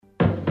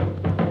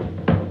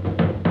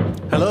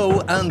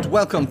Hello and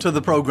welcome to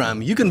the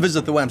programme. You can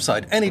visit the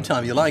website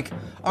anytime you like,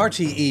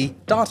 rte.ie/Mooney.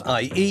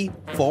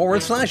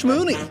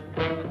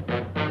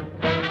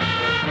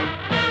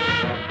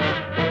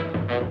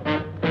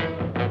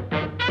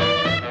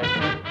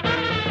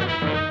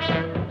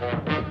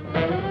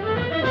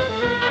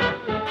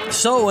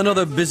 So,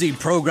 another busy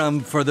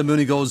programme for the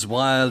Mooney Goes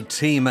Wild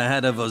team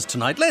ahead of us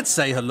tonight. Let's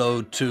say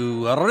hello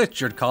to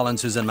Richard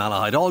Collins, who's in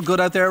Malahide. All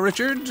good out there,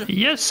 Richard?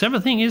 Yes,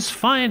 everything is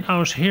fine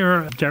out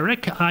here,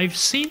 Derek. I've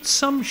seen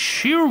some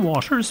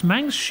shearwaters,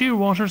 Manx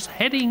shearwaters,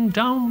 heading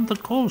down the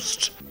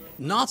coast.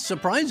 Not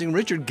surprising,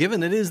 Richard,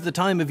 given it is the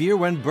time of year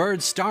when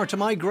birds start to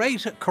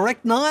migrate.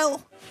 Correct,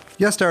 Niall?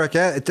 Yes, Derek,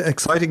 yeah, it's an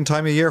exciting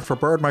time of year for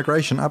bird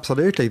migration,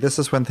 absolutely. This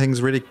is when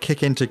things really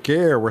kick into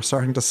gear. We're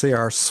starting to see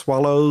our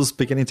swallows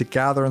beginning to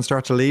gather and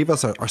start to leave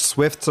us. Our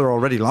swifts are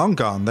already long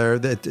gone.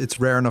 It's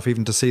rare enough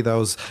even to see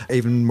those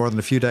even more than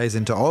a few days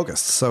into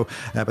August. So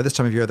by this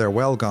time of year, they're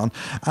well gone.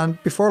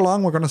 And before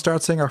long, we're going to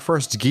start seeing our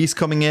first geese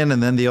coming in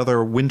and then the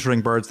other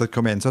wintering birds that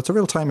come in. So it's a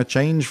real time of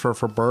change for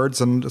birds,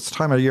 and it's a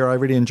time of year I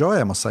really enjoy,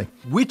 I must say.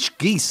 Which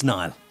geese,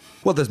 Niall?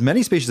 Well, there's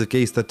many species of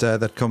geese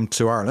that come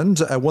to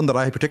Ireland. One that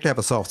I particularly have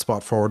a soft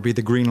spot for would be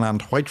the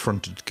Greenland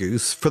white-fronted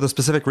goose, for the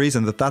specific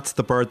reason that that's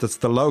the bird that's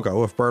the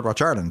logo of Birdwatch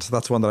Ireland. So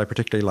that's one that I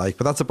particularly like.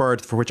 But that's a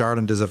bird for which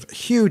Ireland is of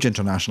huge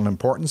international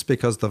importance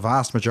because the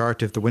vast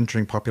majority of the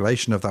wintering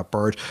population of that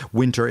bird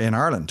winter in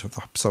Ireland.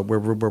 So we're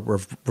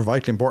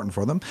vitally important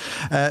for them.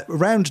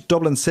 Around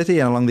Dublin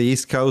City and along the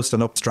east coast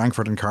and up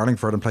Strangford and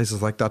Carlingford and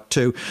places like that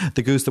too,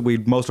 the goose that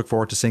we'd most look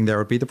forward to seeing there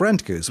would be the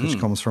Brent goose, which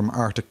comes from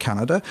Arctic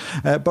Canada.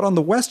 But on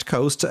the west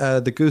coast,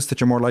 the goose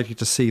that you're more likely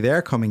to see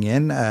there coming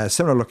in,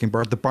 similar looking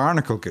bird, the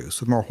barnacle goose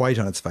with more white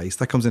on its face,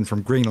 that comes in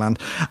from Greenland,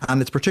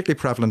 and it's particularly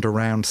prevalent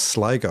around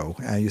Sligo.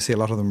 You see a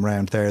lot of them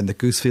around there in the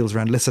goose fields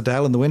around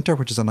Lissadell in the winter,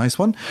 which is a nice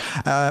one.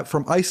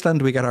 From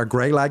Iceland we get our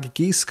greylag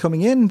geese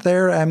coming in.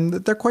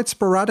 They're quite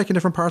sporadic in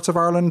different parts of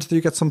Ireland. You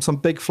get some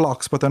big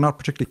flocks, but they're not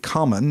particularly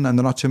common and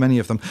there are not too many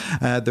of them.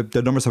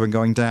 The numbers have been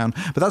going down,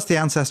 but that's the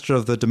ancestor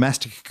of the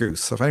domestic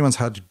goose. So if anyone's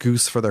had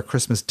goose for their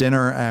Christmas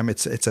dinner,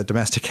 it's a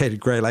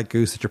domesticated greylag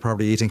goose that you're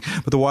probably eating.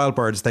 But the wild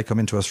birds, they come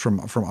into us from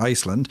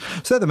Iceland.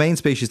 So they're the main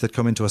species that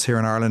come into us here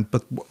in Ireland.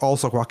 But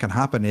also what can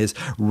happen is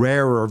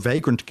rare or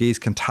vagrant geese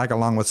can tag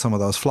along with some of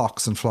those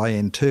flocks and fly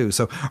in too.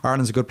 So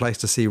Ireland's a good place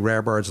to see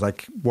rare birds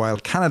like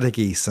wild Canada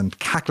geese and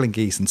cackling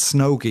geese and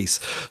snow geese.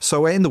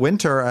 So in the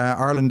winter,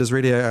 Ireland is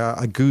really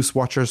a goose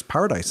watcher's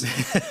paradise.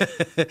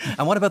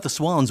 And what about the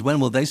swans? When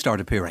will they start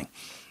appearing?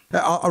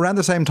 Around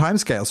the same time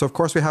scale. So, of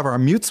course, we have our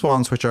mute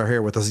swans, which are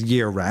here with us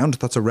year round.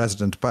 That's a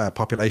resident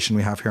population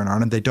we have here in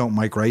Ireland. They don't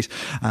migrate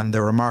and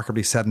they're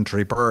remarkably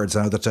sedentary birds.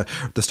 Now that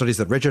the studies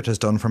that Richard has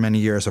done for many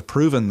years have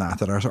proven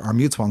that our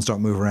mute swans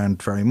don't move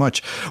around very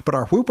much. But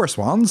our whooper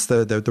swans,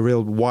 the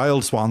real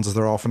wild swans as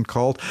they're often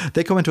called,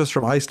 they come into us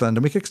from Iceland,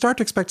 and we could start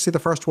to expect to see the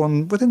first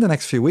one within the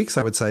next few weeks,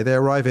 I would say. They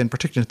arrive in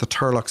particularly the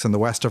Turlough in the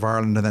west of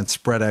Ireland and then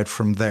spread out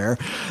from there.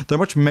 They're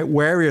much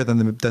warier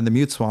than the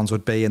mute swans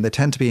would be, and they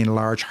tend to be in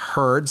large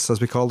herds, as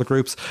we call the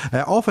groups,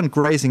 often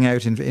grazing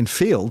out in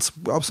fields,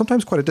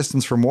 sometimes quite a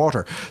distance from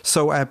water.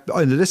 So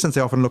in the distance,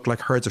 they often look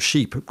like herds of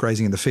sheep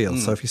grazing in the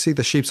fields. So if you see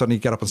the sheep suddenly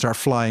get up and start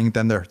flying,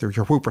 then they're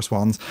your whooper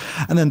swans.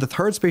 And then the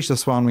third species of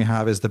swan we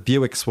have is the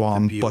Buick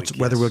swan, but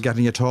whether we'll get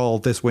any at all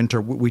this winter,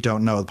 we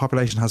don't know. The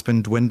population has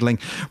been dwindling,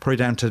 probably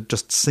down to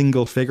just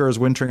single figures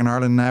wintering in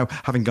Ireland now,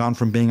 having gone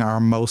from being our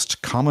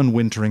most common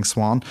wintering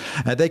swan.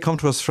 They come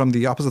to us from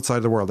the opposite side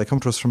of the world. They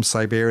come to us from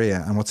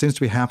Siberia. And what seems to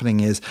be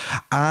happening is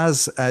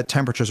as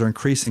temperatures are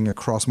increasing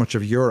across much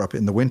of Europe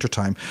in the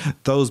wintertime,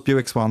 those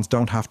Buick swans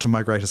don't have to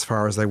migrate as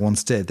far as they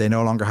once did. They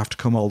no longer have to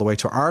come all the way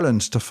to Ireland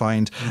to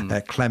find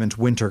clement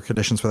winter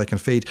conditions where they can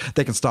feed.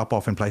 They can stop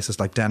off in places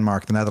like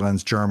Denmark, the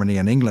Netherlands, Germany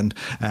and England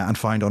and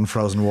find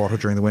unfrozen water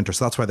during the winter.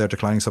 So that's why they're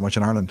declining so much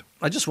in Ireland.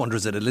 I just wonder,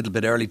 is it a little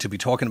bit early to be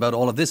talking about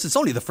all of this? It's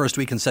only the first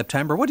week in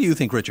September. What do you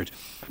think, Richard?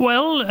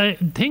 Well,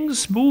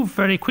 things move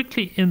very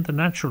quickly in the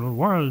natural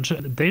world.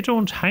 They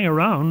don't hang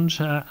around,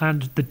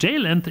 and the day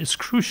length is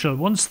crucial.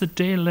 Once the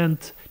day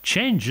length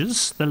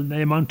changes, the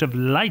amount of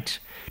light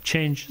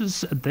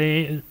changes,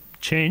 they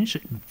change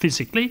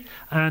physically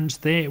and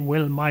they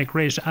will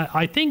migrate.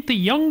 I think the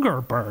younger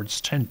birds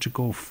tend to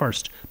go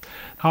first.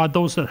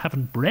 Those that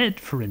haven't bred,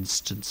 for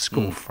instance,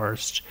 go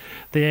first.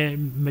 The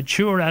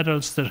mature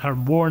adults that are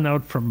worn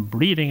out from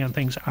breeding and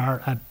things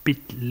are a bit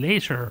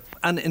later.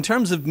 And in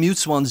terms of mute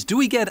swans, do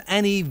we get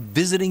any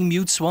visiting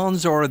mute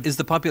swans, or is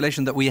the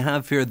population that we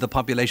have here the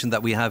population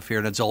that we have here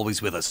and it's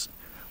always with us?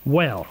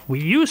 Well,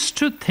 we used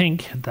to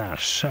think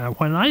that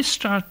when I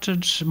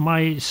started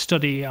my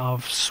study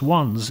of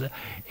swans,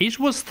 it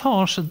was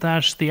thought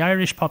that the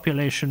Irish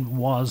population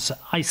was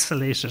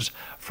isolated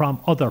from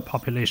other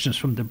populations,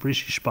 from the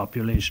British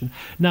population.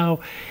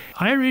 Now,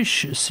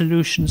 Irish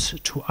solutions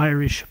to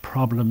Irish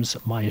problems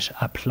might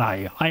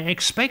apply. I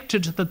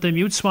expected that the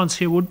mute swans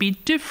here would be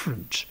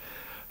different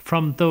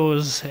from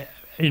those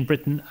in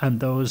Britain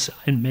and those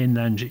in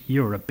mainland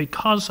Europe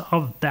because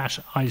of that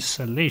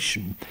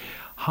isolation.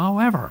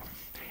 However,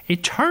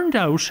 It turned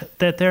out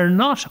that they're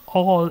not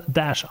all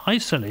that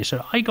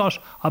isolated. I got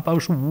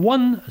about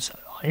 1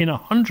 in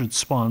 100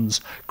 swans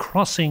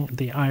crossing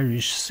the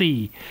Irish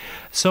Sea.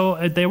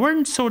 So they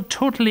weren't so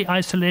totally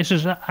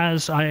isolated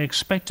as I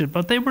expected,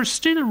 but they were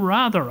still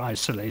rather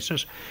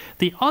isolated.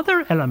 The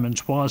other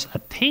element was a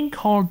thing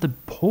called the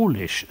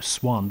Polish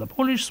swan. The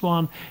Polish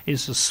swan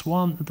is a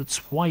swan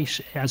that's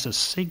white as a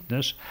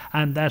cygnet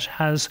and that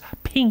has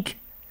pink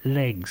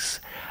legs.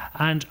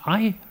 And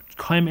I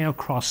came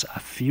across a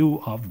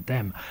few of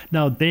them.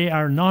 Now, they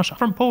are not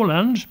from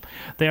Poland.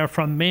 They are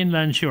from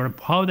mainland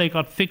Europe. How they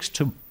got fixed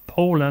to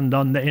Poland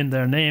in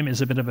their name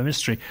is a bit of a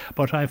mystery,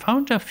 but I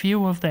found a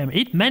few of them.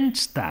 It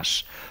meant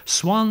that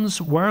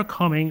swans were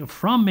coming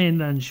from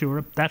mainland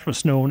Europe, that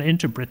was known,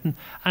 into Britain,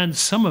 and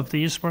some of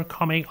these were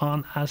coming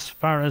on as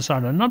far as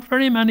Ireland. Not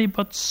very many,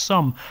 but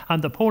some.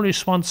 And the Polish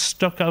swan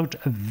stuck out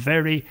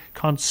very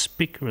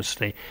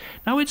conspicuously.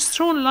 Now, it's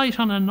thrown light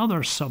on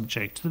another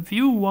subject. The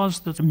view was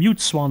that the mute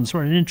swans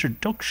were an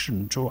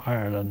introduction to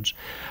Ireland.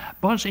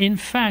 But in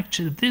fact,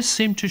 this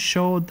seemed to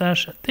show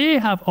that they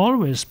have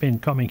always been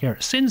coming here.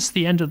 Since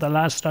the end of the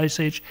last ice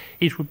age,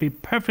 it would be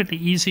perfectly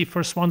easy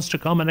for swans to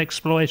come and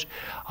exploit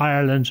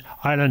Ireland.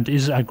 Ireland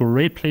is a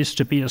great place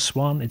to be a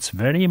swan. It's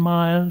very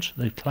mild.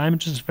 The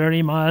climate is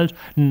very mild.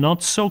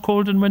 Not so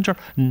cold in winter,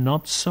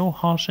 not so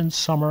hot in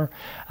summer.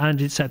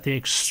 And it's at the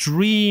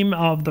extreme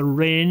of the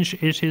range.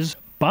 It is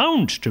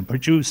bound to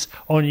produce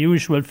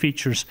unusual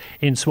features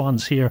in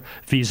swans here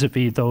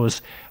vis-a-vis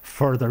those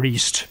further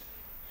east.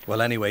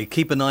 Well, anyway,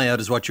 keep an eye out,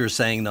 is what you're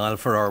saying, Niall,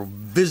 for our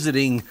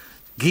visiting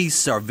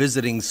geese, our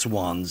visiting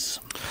swans.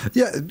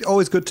 Yeah,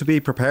 always good to be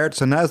prepared.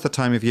 So now's the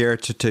time of year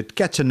to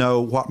get to know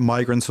what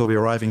migrants will be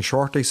arriving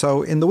shortly.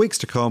 So in the weeks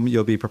to come,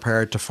 you'll be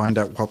prepared to find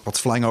out what's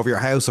flying over your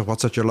house or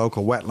what's at your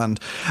local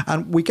wetland.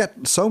 And we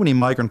get so many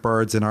migrant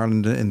birds in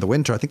Ireland in the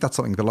winter. I think that's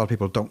something that a lot of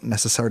people don't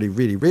necessarily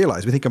really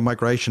realise. We think of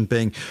migration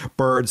being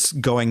birds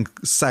going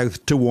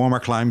south to warmer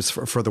climes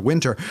for the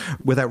winter,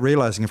 without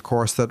realising, of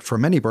course, that for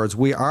many birds,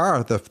 we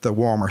are the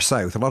warmer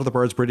south. A lot of the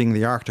birds breeding in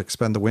the Arctic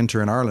spend the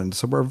winter in Ireland.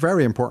 So we're a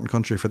very important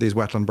country for these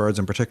wetland birds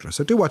in particular.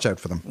 So do watch out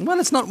for them. Well,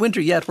 it's not winter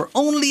yet. We're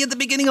only at the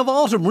beginning of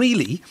autumn,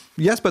 really.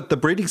 Yes, but the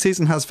breeding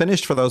season has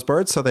finished for those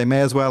birds, so they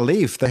may as well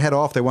leave. They head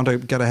off. They want to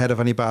get ahead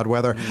of any bad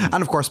weather.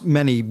 And of course,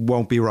 many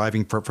won't be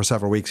arriving for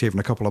several weeks, even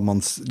a couple of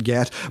months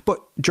yet. But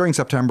during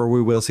September,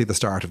 we will see the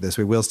start of this.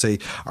 We will see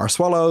our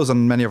swallows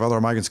and many of other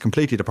migrants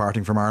completely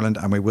departing from Ireland,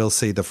 and we will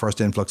see the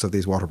first influx of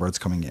these water birds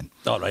coming in.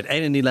 All right,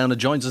 Éanna Ní Lamhna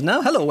joins us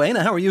now. Hello,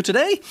 Éanna. How are you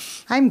today?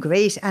 I'm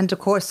great. And of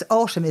course,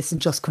 autumn isn't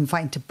just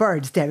confined to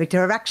birds, Derek.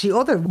 There are actually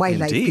other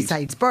wildlife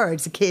besides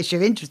birds, in case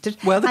you're interested.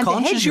 Well, the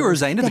conch is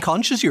yours, Éanna. The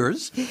conch is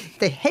yours.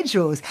 The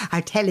hedgerows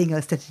are telling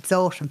us that it's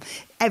autumn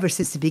ever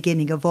since the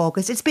beginning of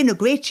August. It's been a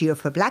great year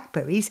for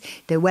blackberries.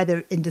 The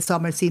weather in the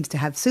summer seems to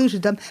have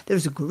suited them.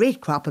 There's a great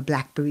crop of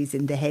blackberries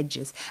in the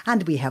hedges.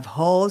 And we have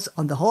haws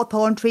on the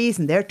hawthorn trees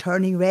and they're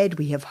turning red.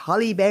 We have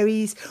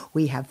hollyberries.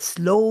 We have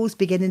sloes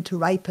beginning to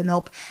ripen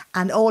up.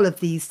 And all of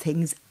these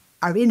things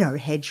are in our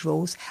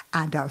hedgerows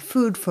and are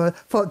food for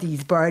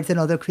these birds and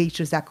other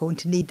creatures that are going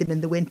to need them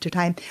in the winter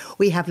time.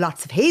 We have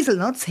lots of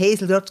hazelnuts.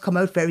 Hazelnuts come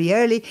out very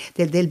early.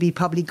 They'll be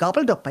probably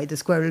gobbled up by the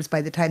squirrels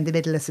by the time the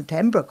middle of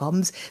September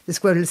comes. The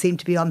squirrels seem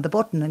to be on the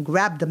button and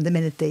grab them the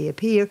minute they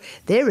appear.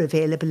 They're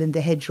available in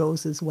the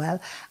hedgerows as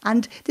well.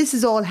 And this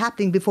is all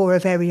happening before our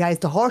very eyes.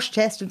 The horse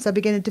chestnuts are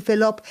beginning to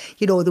fill up.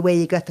 You know, the way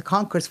you get the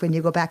conkers when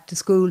you go back to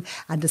school,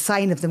 and the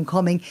sign of them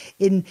coming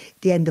in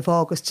the end of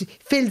August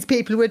fills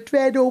people with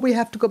dread. Oh, we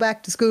have to go back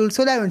to school.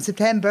 So now in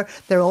September,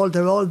 they're all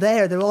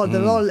there. They're all.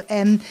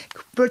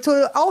 But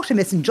so autumn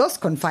isn't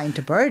just confined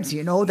to birds.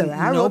 You know, there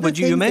are. No, other but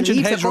you things. mentioned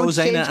The leaves are going hedgerows,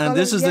 to change Éanna, and colour,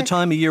 this is yeah. the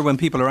time of year when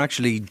people are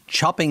actually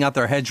chopping at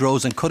their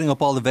hedgerows and cutting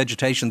up all the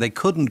vegetation they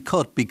couldn't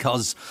cut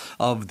because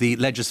of the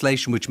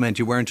legislation, which meant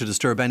you weren't to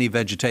disturb any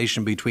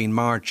vegetation between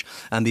March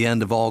and the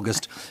end of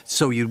August,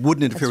 so you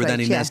wouldn't interfere with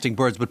any nesting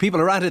birds. But people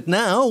are at it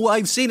now.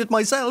 I've seen it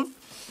myself.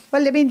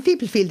 Well, I mean,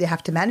 people feel they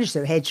have to manage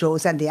their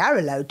hedgerows and they are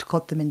allowed to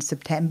cut them in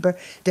September.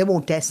 They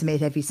won't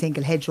decimate every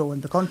single hedgerow in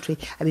the country.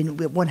 I mean,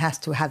 one has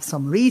to have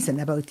some reason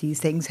about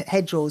these things.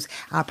 Hedgerows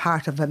are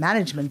part of a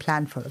management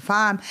plan for a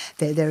farm.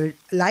 They're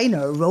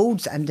liner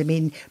roads, and I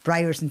mean,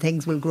 briars and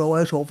things will grow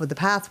out over the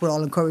path. We're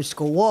all encouraged to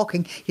go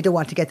walking. You don't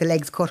want to get the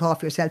legs cut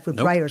off yourself with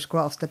briars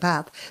across the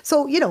path.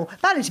 So, you know,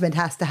 management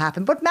has to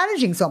happen, but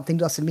managing something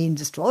doesn't mean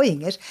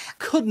destroying it.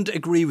 Couldn't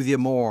agree with you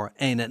more,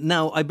 Éanna.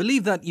 Now, I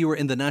believe that you were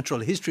in the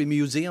Natural History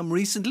Museum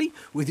recently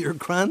with your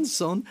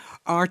grandson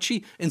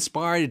Archie,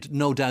 inspired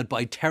no doubt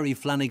by Terry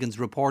Flanagan's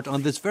report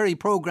on this very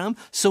programme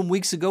some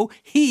weeks ago.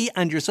 He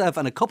and yourself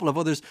and a couple of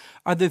others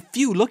are the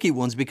few lucky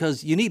ones,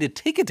 because you need a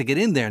ticket to get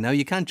in there. Now,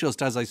 you can't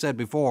just, as I said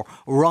before,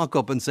 rock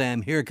up and say,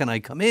 I'm here, can I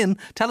come in?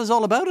 Tell us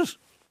all about it.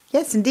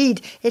 Yes,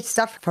 indeed. It's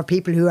not for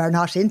people who are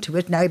not into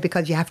it now,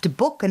 because you have to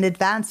book in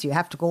advance. You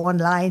have to go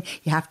online.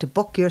 You have to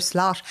book your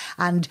slot.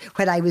 And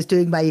when I was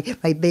doing my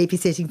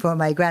babysitting for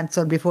my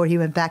grandson before he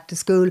went back to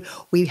school,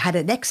 we had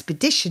an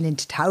expedition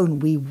into town.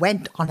 We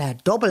went on a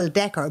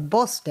double-decker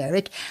bus,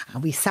 Derek,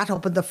 and we sat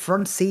up in the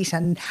front seat,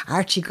 and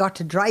Archie got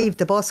to drive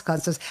the bus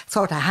because there's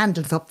sort of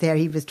handles up there.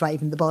 He was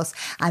driving the bus.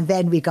 And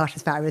then we got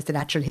as far as the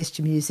Natural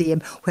History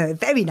Museum, where a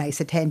very nice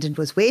attendant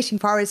was waiting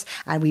for us,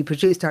 and we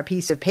produced our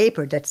piece of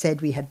paper that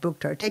said we had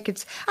booked our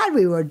tickets, and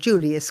we were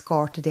duly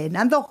escorted in.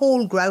 And the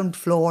whole ground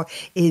floor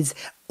is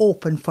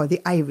open for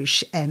the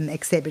Irish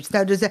exhibits.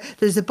 Now,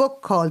 there's a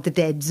book called The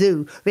Dead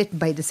Zoo, written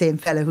by the same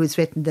fellow who's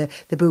written the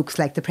books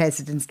like The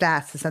President's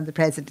Glasses and The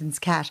President's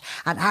Cat,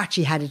 and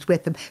Archie had it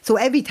with him. So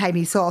every time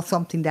he saw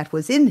something that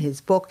was in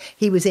his book,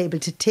 he was able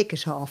to tick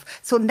it off.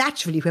 So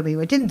naturally, when we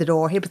went in the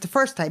door, it was the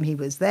first time he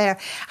was there,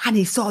 and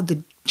he saw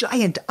the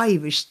giant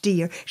Irish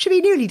deer.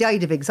 He nearly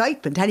died of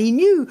excitement, and he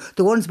knew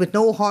the ones with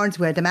no horns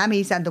were the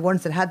mammies and the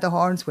ones that had the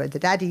horns were the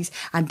daddies,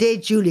 and they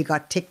duly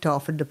got ticked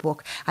off in the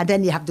book. And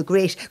then you have the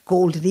great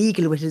golden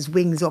eagle with his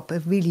wings up, a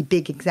really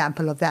big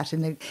example of that.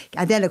 And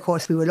then, of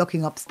course, we were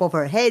looking up above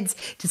our heads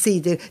to see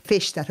the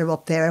fish that are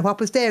up there, and what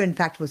was there, in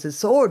fact, was a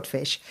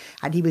swordfish,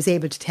 and he was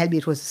able to tell me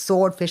it was a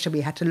swordfish, and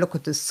we had to look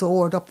at the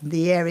sword up in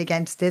the air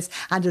against this,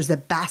 and there's a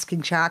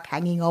basking shark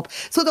hanging up.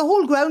 So the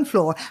whole ground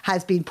floor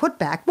has been put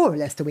back more or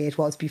less the way it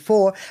was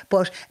before,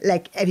 but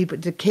like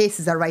everybody, the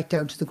cases are right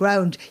down to the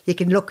ground. You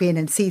can look in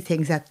and see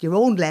things at your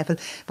own level.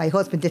 My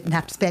husband didn't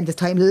have to spend his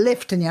time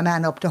lifting your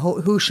man up to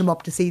hoosh him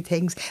up to see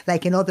things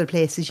like in other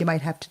places you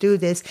might have to do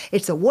this.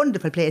 It's a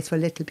wonderful place for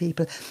little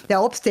people.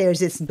 Now,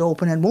 upstairs isn't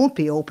open and won't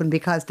be open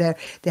because they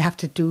have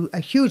to do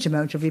a huge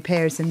amount of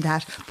repairs in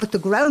that, but the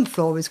ground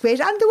floor is great,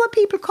 and there were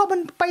people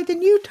coming by the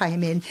new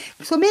time in,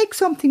 so make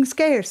something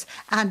scarce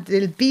and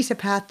they'll beat a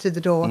path to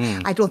the door.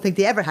 I don't think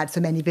they ever had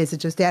so many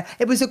visitors there.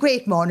 It was a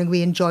great morning.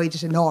 We enjoyed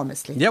it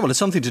enormously. Yeah, well, it's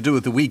something to do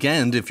with the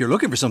weekend if you're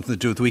looking for something to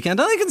do with the weekend.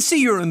 And I can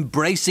see you're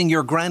embracing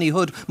your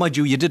grannyhood. Mind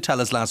you did tell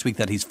us last week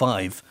that he's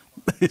 5,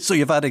 so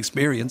you've had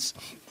experience.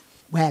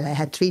 Well, I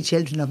had 3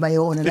 children of my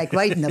own, and like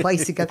riding a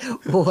bicycle,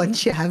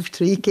 once you have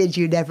 3 kids,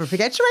 you never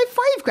forget. So I have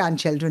 5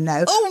 grandchildren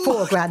now,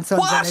 4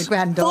 grandsons and a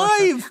granddaughter.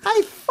 5? I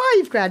have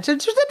 5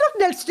 grandchildren. So there's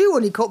nothing else to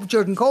do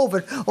during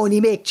COVID,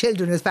 only make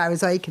children as far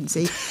as I can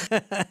see.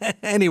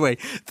 Anyway,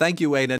 thank you, Wayne.